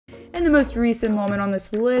And the most recent moment on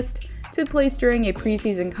this list took place during a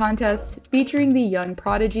preseason contest featuring the young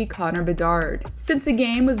prodigy Connor Bedard. Since the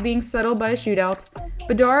game was being settled by a shootout,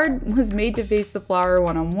 Bedard was made to face the Flower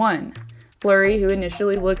one-on-one. Fleury, who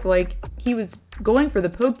initially looked like he was going for the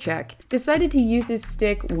poke check, decided to use his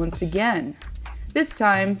stick once again. This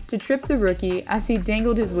time to trip the rookie as he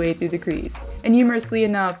dangled his way through the crease. And humorously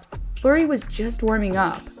enough, Fleury was just warming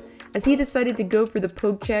up as he decided to go for the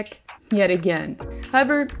poke check yet again.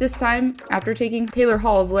 However, this time, after taking Taylor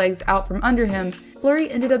Hall's legs out from under him,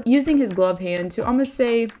 Fleury ended up using his glove hand to almost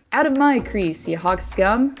say, "Out of my crease, you hog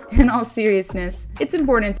scum." In all seriousness, it's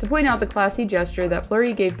important to point out the classy gesture that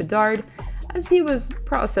Fleury gave Bedard as he was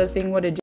processing what had